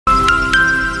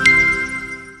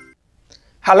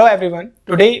Hello everyone,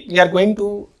 today we are going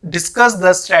to discuss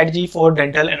the strategy for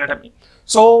dental anatomy.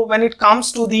 So when it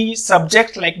comes to the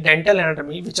subject like dental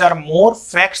anatomy, which are more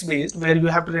facts based, where you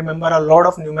have to remember a lot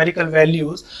of numerical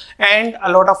values and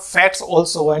a lot of facts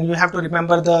also, and you have to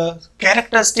remember the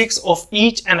characteristics of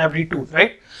each and every tooth,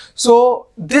 right? So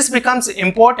this becomes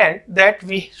important that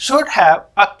we should have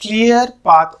a clear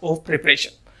path of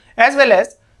preparation, as well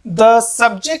as the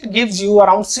subject gives you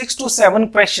around 6 to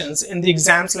 7 questions in the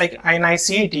exams like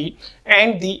INI-CET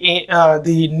and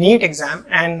the NEET exam,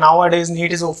 and nowadays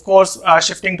NEET is of course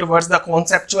shifting towards the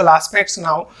conceptual aspects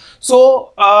now.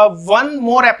 So one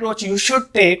more approach you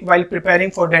should take while preparing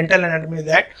for dental anatomy,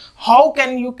 that how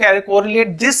can you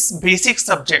correlate this basic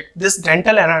subject, this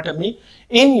dental anatomy,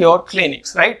 in your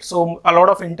clinics, right? So a lot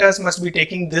of interns must be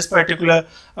taking this particular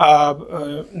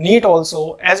NEET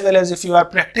also, as well as if you are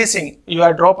practicing, you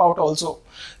are dropout also.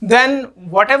 Then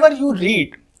whatever you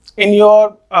read in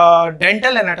your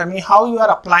dental anatomy, how you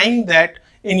are applying that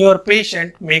in your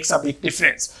patient makes a big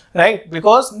difference, right?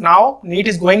 Because now NEET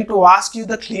is going to ask you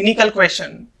the clinical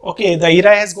question. Okay, the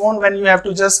era has gone when you have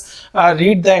to just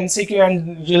read the MCQ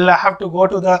and you'll have to go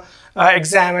to the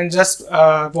exam and just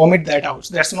vomit that out.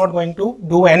 That's not going to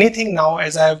do anything now,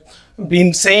 as I've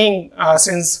been saying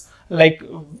since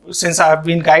I've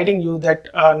been guiding you that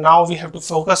now we have to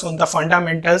focus on the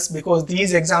fundamentals, because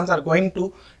these exams are going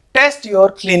to test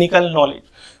your clinical knowledge.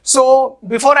 So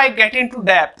before I get into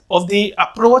depth of the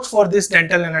approach for this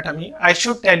dental anatomy, I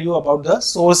should tell you about the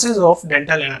sources of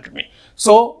dental anatomy.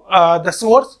 So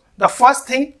the first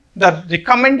thing, the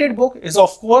recommended book is of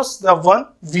course the one,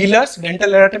 Wheeler's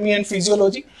Dental Anatomy and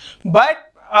Physiology.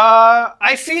 But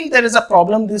I feel there is a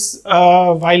problem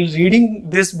while reading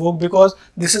this book, because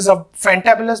this is a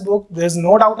fantabulous book, there's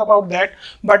no doubt about that.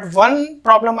 But one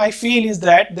problem I feel is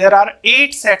that there are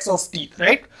 8 sets of teeth,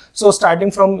 right? So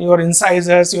starting from your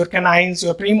incisors, your canines,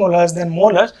 your premolars, then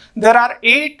molars, there are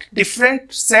 8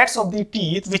 different sets of the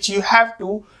teeth which you have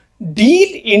to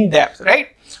deal in depth, right?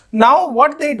 Now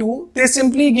what they do, they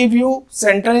simply give you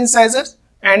center incisors,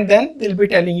 and then they'll be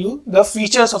telling you the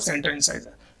features of center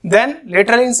incisor, then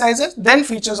lateral incisors, then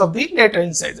features of the lateral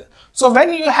incisor. So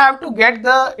when you have to get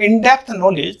the in-depth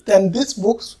knowledge, then this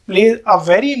book plays a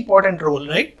very important role,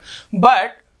 right?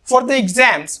 But for the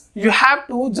exams, you have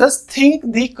to just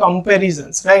think the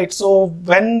comparisons, right? So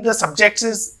when the subject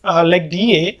is like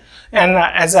DA, and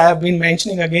as I have been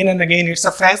mentioning again and again, it's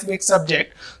a facts-based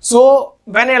subject. So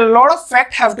when a lot of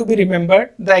facts have to be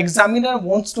remembered, the examiner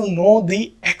wants to know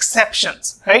the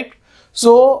exceptions, right?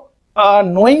 So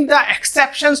knowing the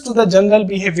exceptions to the general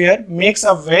behavior makes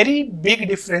a very big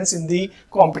difference in the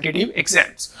competitive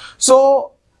exams.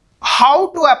 So how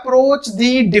to approach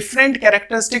the different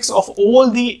characteristics of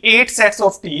all the 8 sets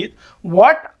of teeth,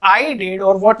 what I did,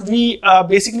 or what we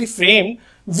basically framed,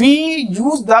 we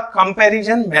used the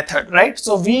comparison method, right?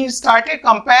 So we started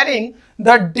comparing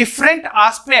the different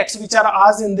aspects which are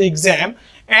asked in the exam,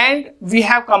 and we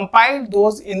have compiled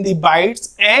those in the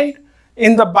bites, and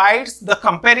in the bites the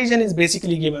comparison is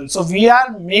basically given. So we are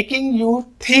making you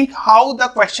think how the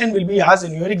question will be asked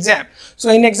in your exam. So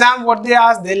in exam, what they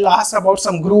ask, they'll ask about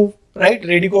some groove, right?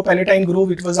 Radicopalatine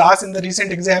groove, it was asked in the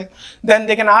recent exam. Then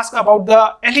they can ask about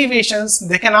the elevations,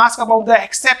 they can ask about the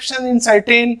exception in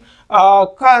certain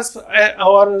cusp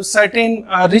or certain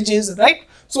ridges, right?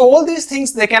 So all these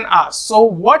things they can ask. So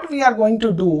what we are going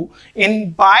to do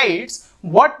in bites,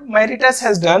 what Meritus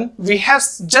has done, we have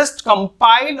just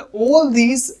compiled all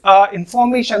these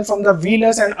information from the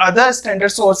Wheeler's and other standard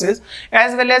sources,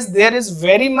 as well as there is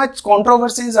very much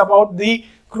controversies about the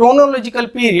chronological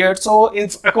period. So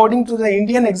according to the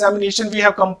Indian examination, we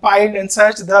have compiled and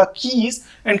searched the keys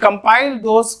and compiled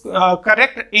those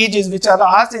correct ages which are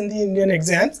asked in the Indian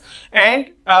exams, and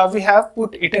we have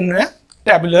put it in a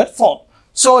tabular form.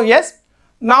 So yes,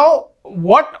 now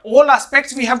what all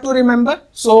aspects we have to remember.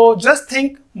 So just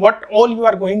think what all you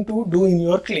are going to do in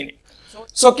your clinic.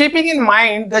 So keeping in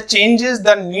mind the changes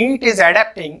the NEET is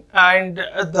adapting, and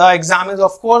the exam is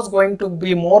of course going to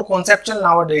be more conceptual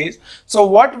nowadays. So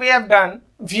what we have done,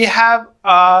 we have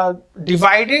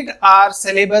divided our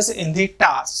syllabus in the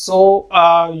tasks. So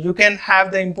you can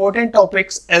have the important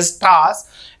topics as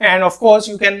tasks, and of course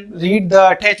you can read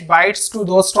the attached bites to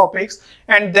those topics,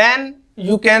 and then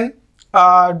you can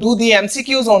do the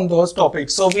MCQs on those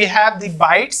topics. So we have the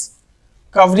bites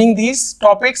covering these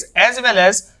topics, as well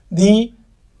as the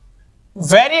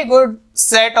very good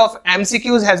set of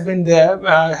MCQs has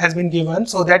been given,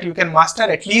 so that you can master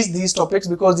at least these topics,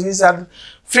 because these are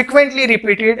frequently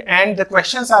repeated and the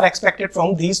questions are expected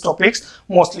from these topics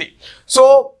mostly.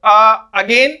 So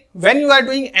again, when you are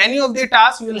doing any of the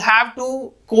tasks, you will have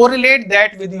to correlate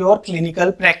that with your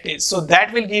clinical practice. So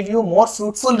that will give you more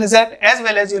fruitful result, as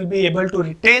well as you will be able to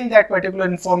retain that particular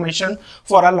information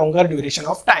for a longer duration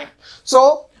of time.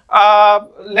 So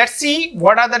let's see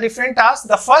what are the different tasks.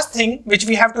 The first thing which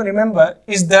we have to remember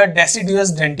is the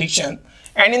deciduous dentition,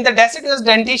 and in the deciduous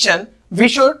dentition we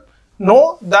should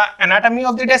know the anatomy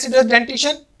of the deciduous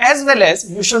dentition, as well as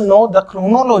you should know the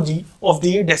chronology of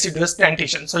the deciduous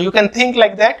dentition. So you can think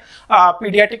like that: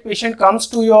 pediatric patient comes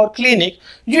to your clinic,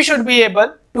 you should be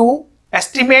able to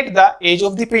estimate the age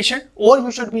of the patient, or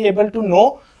you should be able to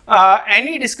know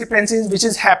any discrepancies which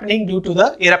is happening due to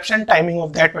the eruption timing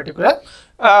of that particular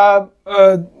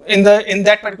in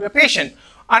that particular patient.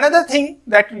 Another thing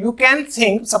that you can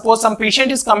think, suppose some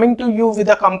patient is coming to you with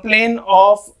a complaint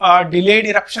of delayed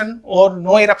eruption or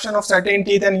no eruption of certain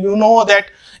teeth, and you know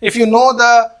that if you know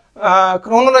the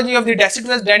chronology of the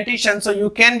deciduous dentition, so you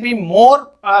can be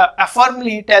more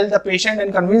firmly tell the patient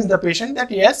and convince the patient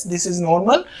that yes, this is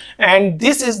normal and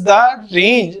this is the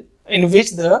range in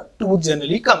which the tooth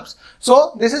generally comes.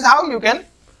 So this is how you can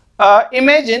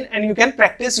imagine and you can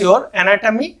practice your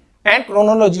anatomy and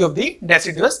chronology of the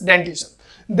deciduous dentition.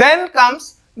 Then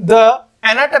comes the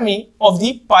anatomy of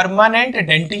the permanent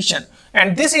dentition,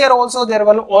 and this year also there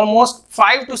were almost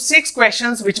 5 to 6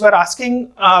 questions which were asked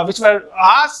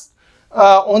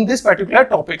on this particular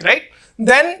topic, right?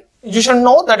 Then you should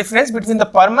know the difference between the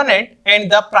permanent and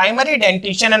the primary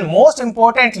dentition, and most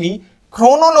importantly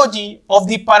chronology of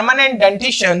the permanent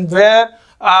dentition, where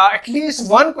at least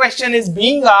one question is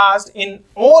being asked in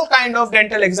all kind of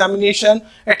dental examination.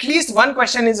 At least one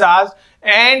question is asked,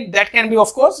 and that can be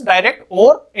of course direct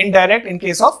or indirect in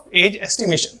case of age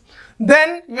estimation.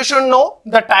 Then you should know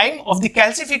the time of the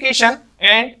calcification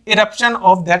and eruption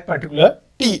of that particular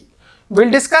teeth.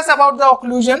 We'll discuss about the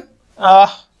occlusion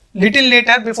little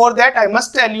later. Before that, I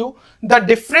must tell you the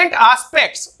different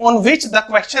aspects on which the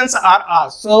questions are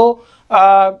asked. So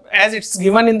as it's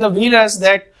given in the Wheelers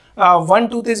that one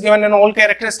tooth is given and all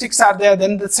characteristics are there,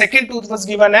 then the second tooth was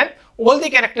given and all the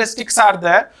characteristics are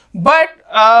there. But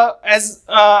as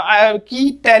I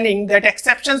keep telling that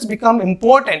exceptions become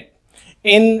important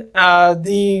in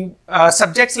the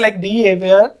subjects like DA,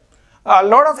 where a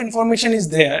lot of information is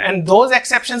there, and those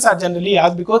exceptions are generally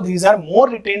asked because these are more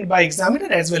retained by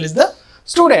examiner as well as the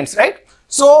students, right?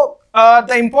 So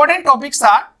the important topics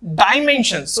are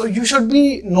dimensions. So you should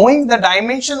be knowing the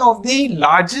dimension of the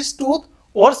largest tooth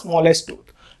or smallest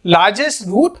tooth, largest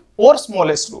root or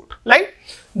smallest root, right?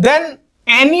 Then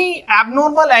any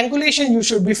abnormal angulation you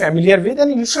should be familiar with,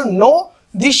 and you should know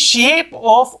the shape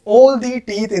of all the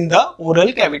teeth in the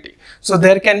oral cavity. So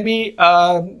there can be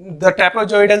the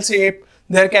trapezoidal shape,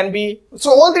 there can be,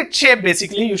 so all the shape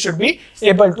basically you should be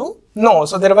able to know.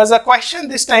 So there was a question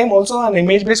this time also, an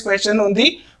image based question on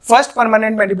the first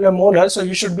permanent mandibular molar. So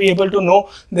you should be able to know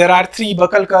there are 3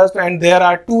 buccal cusps and there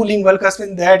are 2 lingual cusps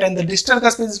in that, and the distal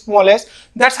cusp is smallest.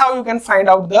 That's how you can find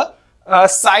out the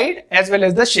side as well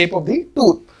as the shape of the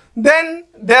tooth. Then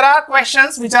there are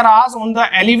questions which are asked on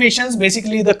the elevations,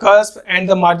 basically the cusp and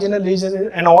the marginal ridges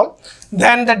and all.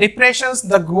 Then the depressions,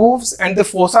 the grooves and the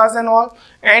fossas and all,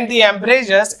 and the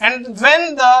embrasures. And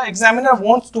when the examiner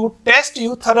wants to test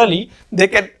you thoroughly, they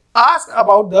can ask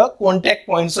about the contact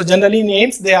points. So generally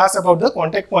names, they ask about the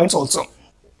contact points also.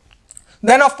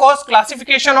 Then of course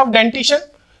classification of dentition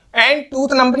and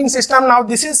tooth numbering system. Now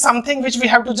this is something which we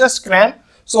have to just cram.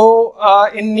 So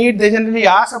in NEET they generally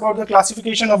ask about the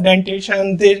classification of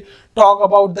dentition, they talk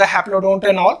about the haplodont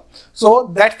and all. So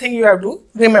that thing you have to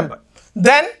remember.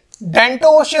 Then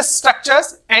dento-osseous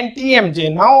structures and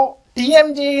TMJ. Now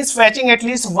TMJ is fetching at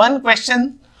least one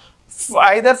question,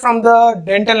 either from the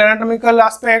dental anatomical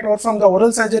aspect or from the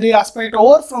oral surgery aspect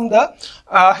or from the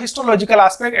histological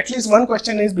aspect. At least one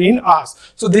question is being asked.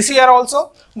 So this year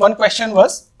also one question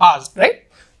was asked, right?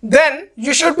 Then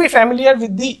you should be familiar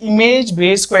with the image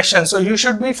based questions. So you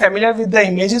should be familiar with the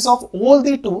images of all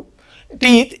the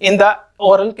teeth in the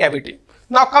oral cavity.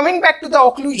 Now coming back to the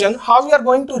occlusion, how you are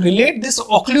going to relate this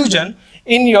occlusion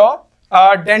in your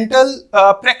dental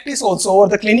practice also, or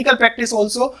the clinical practice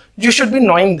also, you should be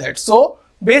knowing that. So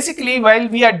basically while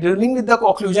we are dealing with the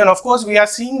occlusion, of course we are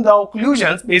seeing the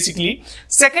occlusions basically.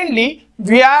 Secondly,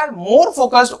 we are more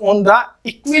focused on the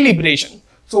equilibration.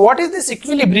 So what is this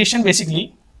equilibration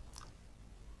basically?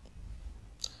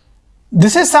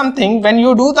 This is something when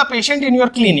you do the patient in your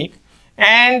clinic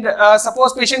and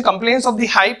suppose patient complains of the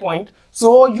high point,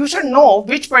 so you should know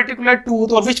which particular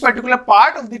tooth or which particular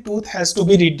part of the tooth has to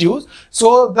be reduced.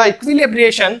 So the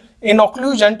equilibration in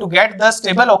occlusion to get the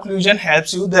stable occlusion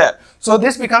helps you there. So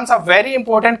this becomes a very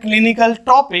important clinical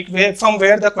topic from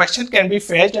where the question can be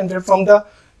fetched and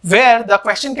where the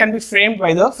question can be framed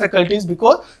by the faculties,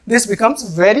 because this becomes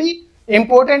very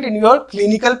important in your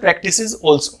clinical practices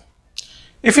also.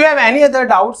 If you have any other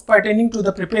doubts pertaining to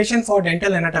the preparation for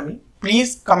dental anatomy,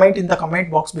 please comment in the comment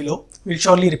box below. We'll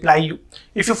surely reply you.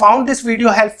 If you found this video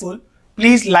helpful,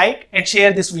 please like and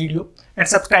share this video and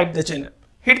subscribe the channel.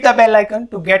 Hit the bell icon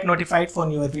to get notified for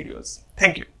newer videos.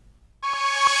 Thank you.